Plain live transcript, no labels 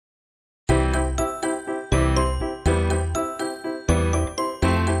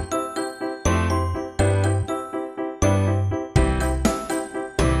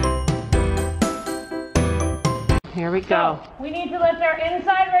There we go. So, we need to lift our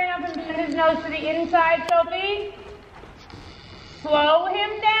inside rein up and bend his nose to the inside, Sophie. Slow him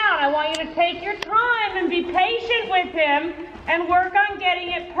down. I want you to take your time and be patient with him and work on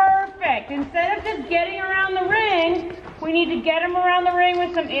getting it perfect. Instead of just getting around the ring, we need to get him around the ring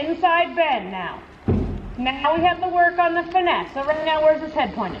with some inside bend now. Now we have to work on the finesse. So right now, where's his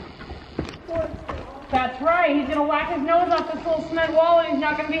head pointed? That's right. He's going to whack his nose off this little cement wall and he's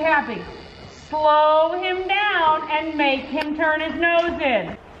not going to be happy. Slow him down and make him turn his nose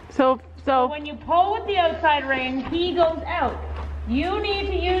in. So when you pull with the outside rein, he goes out. You need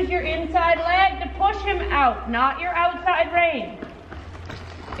to use your inside leg to push him out, not your outside rein.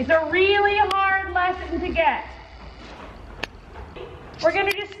 It's a really hard lesson to get. We're going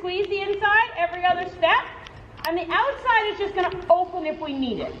to just squeeze the inside every other step, and the outside is just going to open if we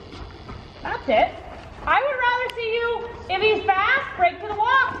need it. That's it. I would rather see you, if he's fast, break to the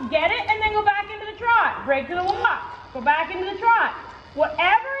walk, get it, and then go back into the trot. Break to the walk, go back into the trot.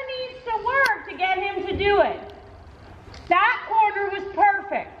 Whatever needs to work to get him to do it. That corner was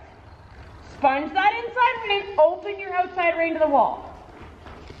perfect. Sponge that inside rein, open your outside rein to the wall.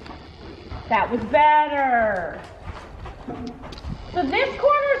 That was better. So this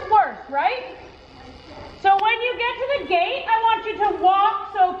corner's worse, right? So when you get to the gate, I want you to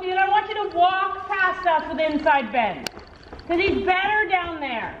walk, Sophie, and I want you to walk past us with inside bend. Because he's better down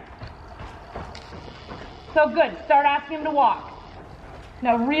there. So good, start asking him to walk.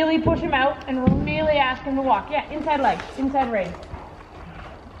 Now really push him out and really ask him to walk. Yeah, inside leg, inside rein.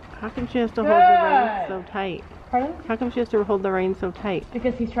 How come she has to hold the rein so tight? Pardon? How come she has to hold the rein so tight?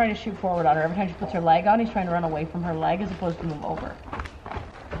 Because he's trying to shoot forward on her. Every time she puts her leg on, he's trying to run away from her leg as opposed to move over.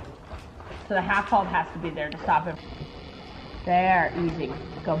 So the half hold has to be there to stop him. There, easy.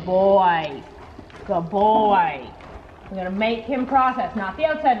 Good boy. Good boy. We're going to make him process, not the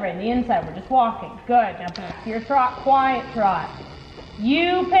outside rein, the inside. We're just walking. Good. Now back to your trot, quiet trot.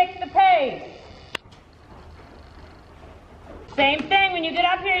 You pick the pace. Same thing, when you get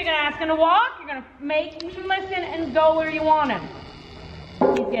up here, you're going to ask him to walk, you're going to make him listen and go where you want him.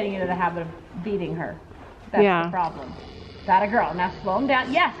 He's getting into the habit of beating her. That's the problem. That a girl. Now slow him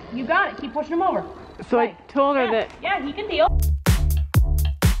down. Yes, you got it. Keep pushing him over. So right. I told her that... Yeah, he can deal.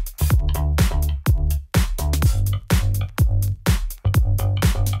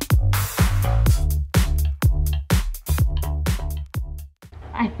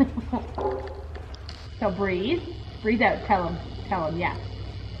 So breathe. Breathe out. Tell him, yeah.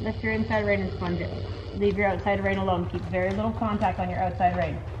 Lift your inside rein and sponge it. Leave your outside rein alone. Keep very little contact on your outside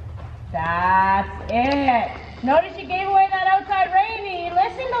rein. That's it. Notice you gave away that outside rein and he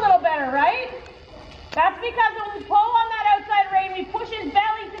listened a little better, right? That's because when we pull on that outside rein, we push his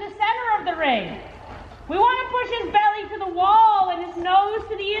belly to the center of the ring. We want to push his belly to the wall and his nose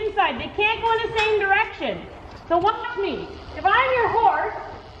to the inside. They can't go in the same direction. So watch me. If I'm your horse,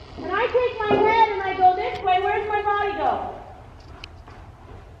 and I take my head and I go this way, where's my body go?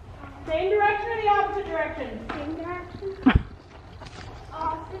 Same direction or the opposite direction? Same direction.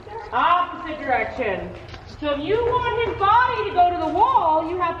 Opposite direction. Opposite direction. So if you want his body to go to the wall,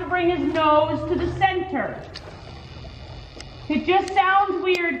 you have to bring his nose to the center. It just sounds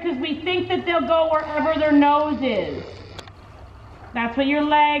weird because we think that they'll go wherever their nose is. That's what your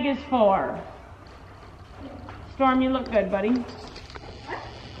leg is for. Storm, you look good, buddy.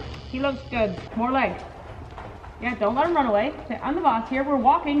 He looks good. More leg. Yeah, don't let him run away. Say, I'm the boss here. We're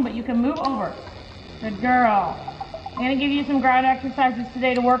walking, but you can move over. Good girl. I'm going to give you some ground exercises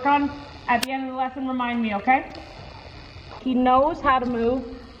today to work on. At the end of the lesson, remind me, okay? He knows how to move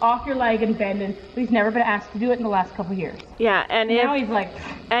off your leg and bend, and he's never been asked to do it in the last couple of years. Yeah, and now he's like...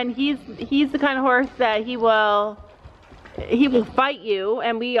 And he's the kind of horse that he will fight you,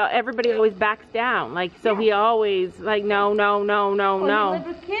 and everybody always backs down. Like, so he always, like, no. He lived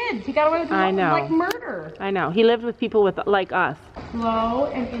with kids. He got away with like murder. I know. He lived with people like us. Slow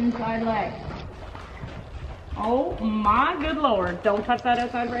and inside leg. Oh my good Lord. Don't touch that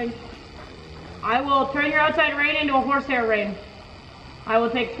outside rein. I will turn your outside rein into a horsehair rein. I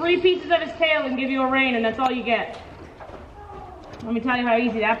will take 3 pieces of his tail and give you a rein, and that's all you get. Let me tell you how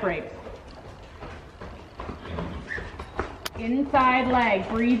easy that breaks. Inside leg,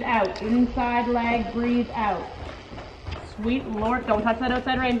 breathe out. Inside leg, breathe out. Sweet Lord, don't touch that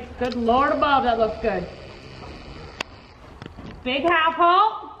outside rein. Good Lord above, that looks good. Big half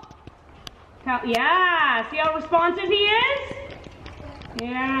halt. Yeah, see how responsive he is?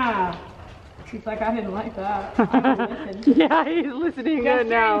 Yeah. He's like, I didn't like that. I'm gonna listen. Yeah, he's listening good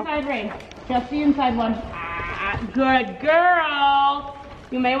now. Just the inside rein. Just the inside one. Ah, good girl.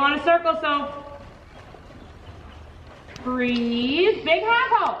 You may want to circle, so breathe. Big half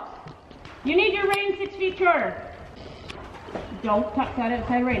halt. You need your rein 6 feet shorter. Don't touch that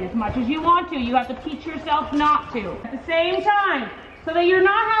outside rein as much as you want to. You have to teach yourself not to. At the same time, so that you're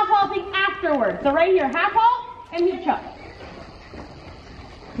not half halting afterwards. So right here, half halt and hip chuck.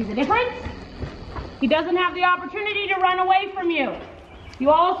 See the difference? He doesn't have the opportunity to run away from you.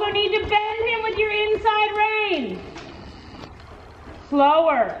 You also need to bend him with your inside rein.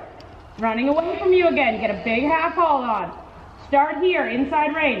 Slower. Running away from you again. Get a big half halt on. Start here,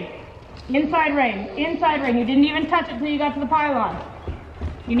 inside rein. Inside rein, inside rein. You didn't even touch it until you got to the pylon.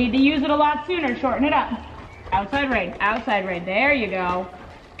 You need to use it a lot sooner. Shorten it up. Outside rein, outside rein. There you go.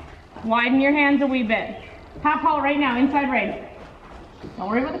 Widen your hands a wee bit. Half halt right now, inside rein. Don't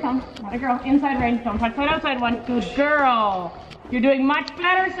worry about the comb. Not a girl. Inside rein. Don't touch that outside one. Good girl. You're doing much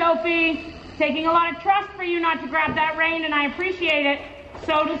better, Sophie. It's taking a lot of trust for you not to grab that rein, and I appreciate it.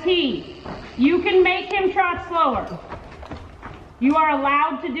 So does he. You can make him trot slower. You are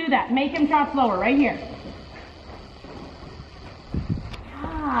allowed to do that. Make him trot slower right here.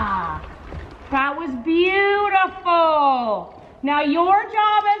 Ah, that was beautiful. Now your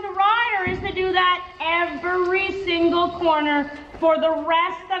job as a rider is to do that every single corner for the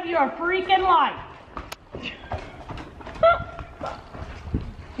rest of your freaking life.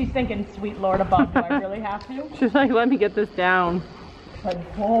 She's thinking, sweet Lord above, do I really have to? She's like, let me get this down. Good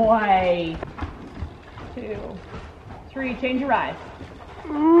boy. 2, 3, change your ride.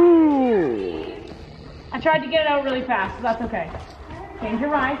 Ooh. I tried to get it out really fast, so that's okay. Change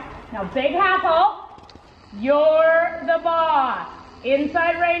your ride. Now big half halt. You're the boss.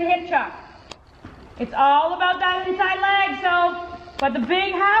 Inside rein, hip chuck. It's all about that inside leg, so, but the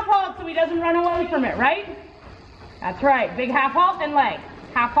big half halt so he doesn't run away from it, right? That's right, big half halt and leg.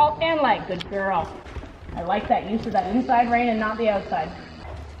 Half halt and leg, good girl. I like that use of that inside rein and not the outside.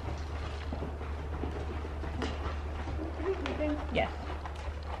 Yes.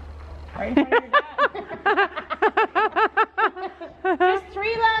 Right in front of your dad. Just 3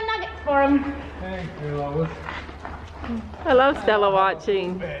 little nuggets for him. Thank you, Lois. I love Stella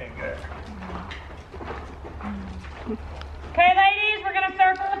watching. Okay, ladies, we're gonna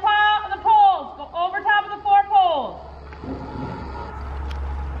circle the poles. Go over top of the 4 poles.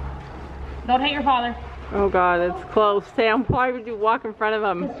 Don't hit your father. Oh God, it's close. Sam, why would you walk in front of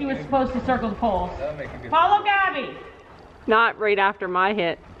him? Because she was supposed to circle the poles. That'll make a good Follow Gabby. Not right after my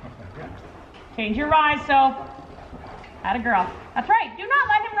hit. Change your rise, so. Atta girl. That's right. Do not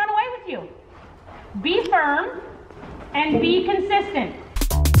let him run away with you. Be firm and be consistent.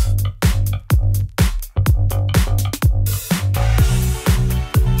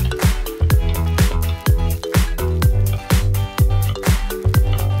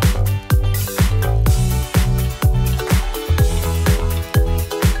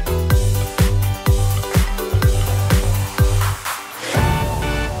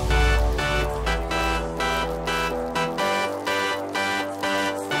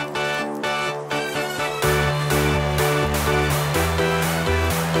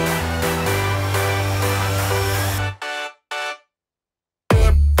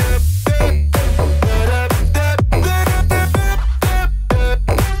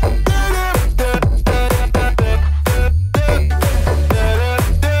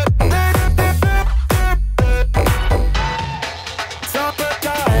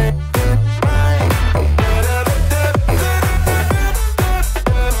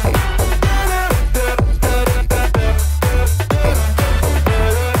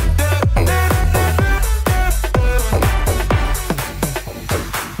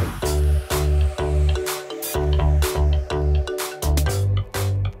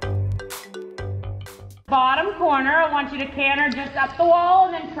 Bottom corner, I want you to canter just up the wall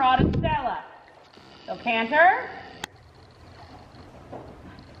and then trot at Stella. So canter.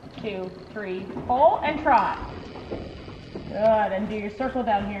 2, 3, pull and trot. Good, and do your circle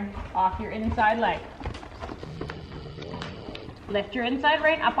down here off your inside leg. Lift your inside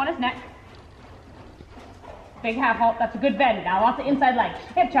rein up on his neck. Big half halt, that's a good bend. Now lots of inside leg.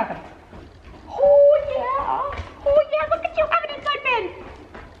 Hip chuck him. Oh yeah, look at you have an inside bend.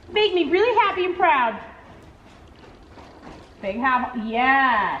 Make me really happy and proud. Big half,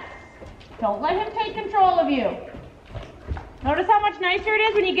 yes. Don't let him take control of you. Notice how much nicer it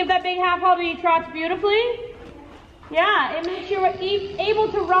is when you give that big half halt and he trots beautifully? Yeah, it makes you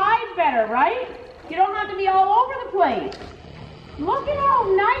able to ride better, right? You don't have to be all over the place. Look at how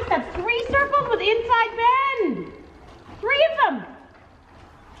nice, that's 3 circles with inside bend. 3 of them.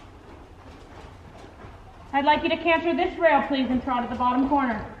 I'd like you to canter this rail, please, and trot at the bottom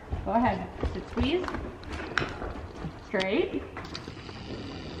corner. Go ahead, sit squeeze. Straight.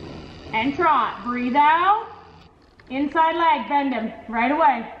 And trot, breathe out. Inside leg, bend him, right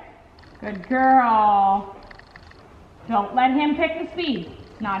away. Good girl. Don't let him pick the speed.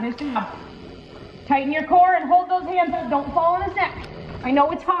 It's not his job. Tighten your core and hold those hands up. Don't fall on his neck. I know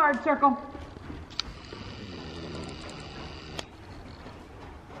it's hard, Circle.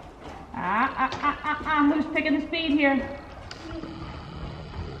 Who's picking the speed here?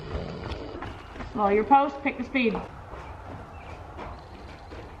 Slow your post, pick the speed.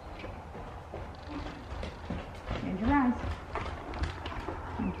 Change your eyes.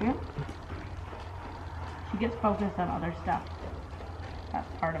 Thank you. She gets focused on other stuff. That's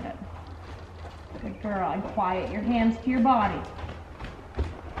part of it. Good girl. And quiet your hands to your body.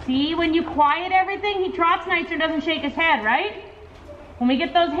 See, when you quiet everything, he trots nicer and doesn't shake his head, right? When we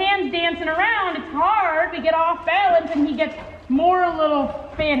get those hands dancing around, it's hard. We get off balance and he gets more a little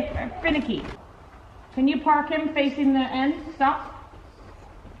finicky. Can you park him facing the end? Stop.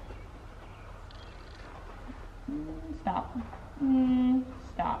 Stop.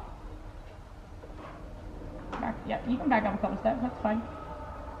 Stop. Back. Yep, you can back up a couple steps. That's fine.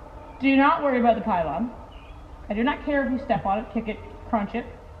 Do not worry about the pylon. I do not care if you step on it, kick it, crunch it.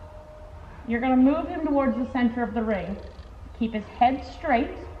 You're going to move him towards the center of the ring. Keep his head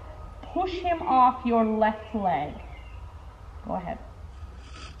straight. Push him off your left leg. Go ahead.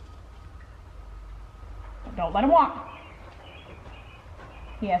 Don't let him walk.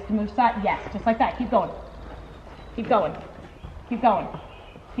 He has to move side. Yes, just like that. Keep going. Keep going. Keep going.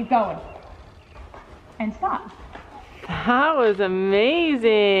 Keep going. And stop. That was amazing.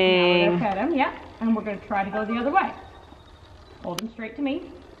 Now we're going to pet him, yeah. And we're going to try to go the other way. Hold him straight to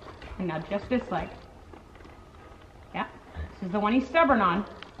me. And now just this leg. Yeah. This is the one he's stubborn on.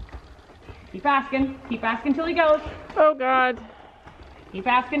 Keep asking. Keep asking till he goes. Oh, God. Keep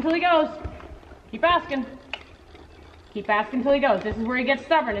asking till he goes. Keep asking. Keep asking till he goes. This is where he gets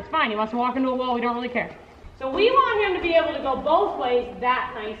stubborn. It's fine. He wants to walk into a wall. We don't really care. So we want him to be able to go both ways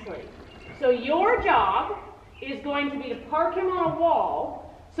that nicely. So your job is going to be to park him on a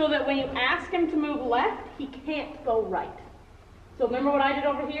wall so that when you ask him to move left, he can't go right. So remember what I did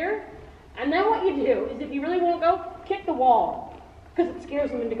over here? And then what you do is if he really won't go, kick the wall. Because it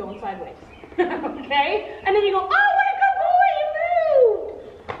scares him into going sideways. Okay? And then you go, oh, what a good boy, you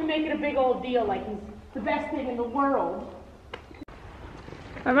moved! To make it a big old deal like he's the best thing in the world.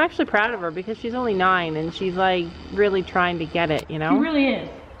 I'm actually proud of her because she's only 9 and she's like really trying to get it, you know? She really is.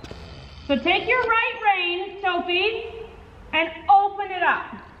 So take your right rein, Sophie, and open it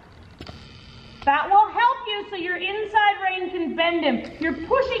up. That will help you so your inside rein can bend him. You're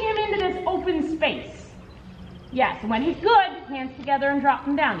pushing him into this open space. Yes, when he's good, hands together and drop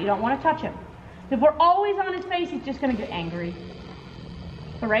him down. You don't want to touch him. If we're always on his face, he's just going to get angry.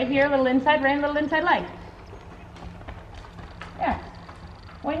 So right here, little inside rein, little inside leg. Yeah.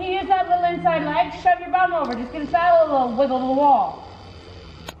 When you use that little inside leg, shove your bum over. Just give that a little wiggle to the wall.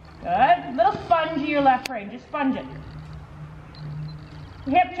 Good. Little sponge to your left rein. Just sponge it.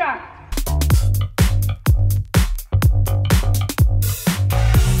 Hip chuck.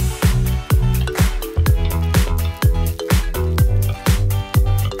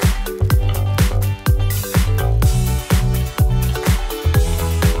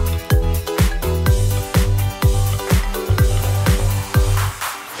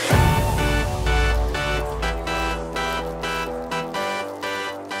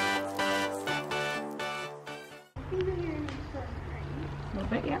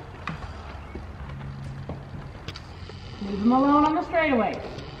 Leave him alone on the straightaway.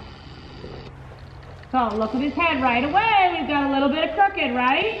 So look at his head right away. We've got a little bit of crooked,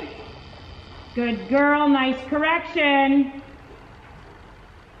 right? Good girl, nice correction.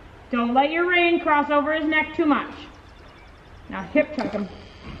 Don't let your rein cross over his neck too much. Now hip chuck him.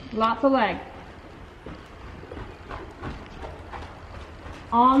 Lots of leg.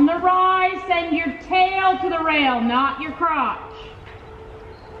 On the rise, send your tail to the rail, not your crotch.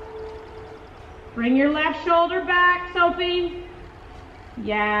 Bring your left shoulder back, Sophie.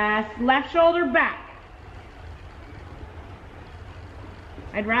 Yes, left shoulder back.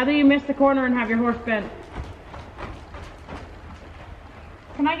 I'd rather you miss the corner and have your horse bent.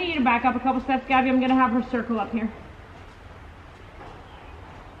 Can I get you to back up a couple steps, Gabby? I'm going to have her circle up here.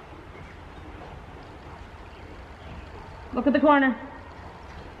 Look at the corner.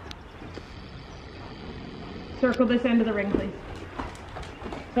 Circle this end of the ring, please.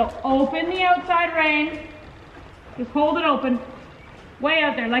 So open the outside rein. Just hold it open. Way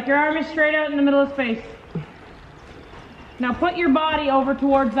out there, like your arm is straight out in the middle of space. Now put your body over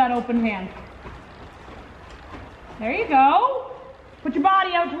towards that open hand. There you go. Put your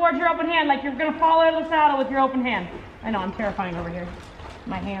body out towards your open hand like you're going to fall out of the saddle with your open hand. I know, I'm terrifying over here.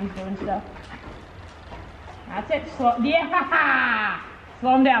 My hand's doing stuff. That's it. Slow. Yeah!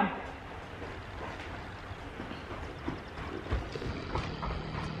 Slow him down.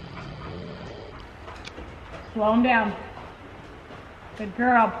 Slow him down. Good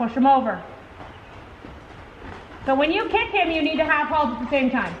girl. Push him over. So when you kick him, you need to half halt at the same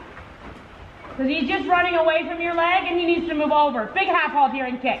time. Because he's just running away from your leg and he needs to move over. Big half halt here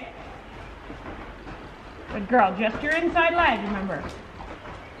and kick. Good girl. Just your inside leg, remember.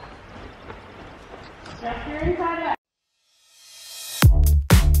 Just your inside leg.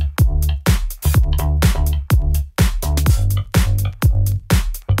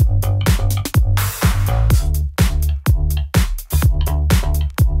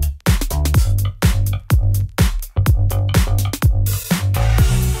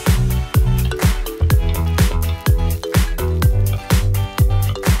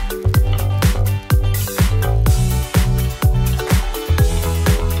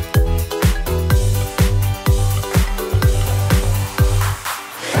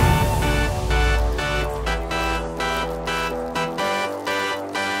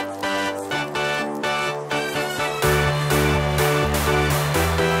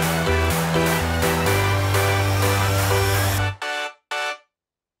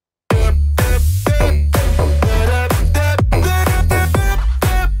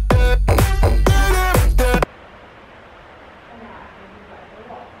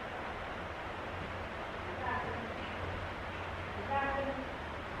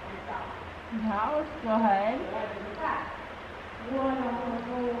 Now, go ahead.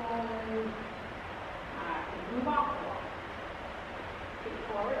 Move off.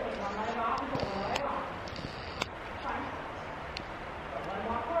 Forward, take one leg off, and put one leg off. Fine. Put one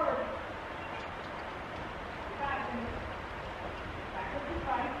walk forward. Back. Backwards is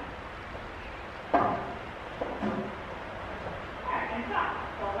fine. Back and stop.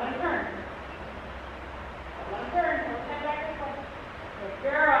 Don't let him turn. Don't let him turn. Don't head back and forth. Good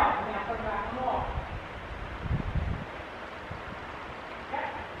girl. Now put her back on the wall. Okay.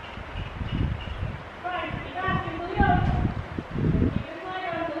 Fine. Keep asking until he goes. Keep his leg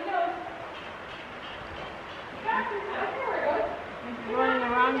on until he goes. Keep asking. I don't care where it goes. He's going in the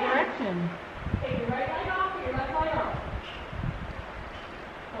wrong direction. Take your right leg off and your left leg off.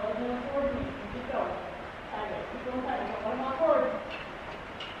 So let's move forward and keep going. Sideways. Keep going sideways. Don't let him walk forward.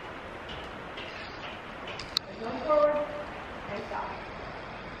 Keep going forward. And stop.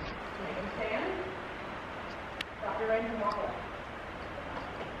 Make him stand. Drop your reins and walk away.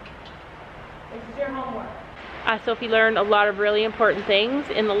 This is your homework. Sophie learned a lot of really important things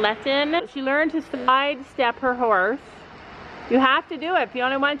in the lesson. She learned to sidestep her horse. You have to do it if you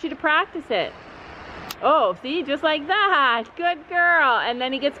only want you to practice it. Oh, see, just like that. Good girl. And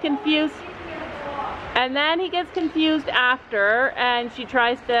then he gets confused. And then he gets confused after, and she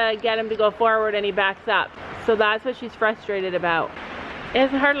tries to get him to go forward and he backs up. So that's what she's frustrated about.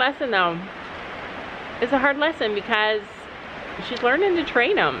 It's a hard lesson though. It's a hard lesson because she's learning to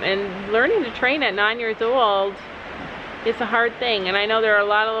train him, and learning to train at 9 years old is a hard thing. And I know there are a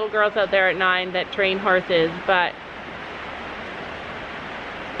lot of little girls out there at 9 that train horses, but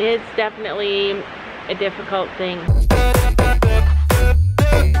it's definitely a difficult thing.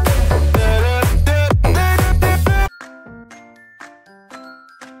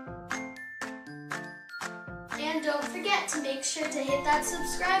 And don't forget to make sure to hit that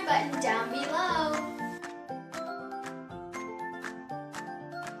subscribe button down below.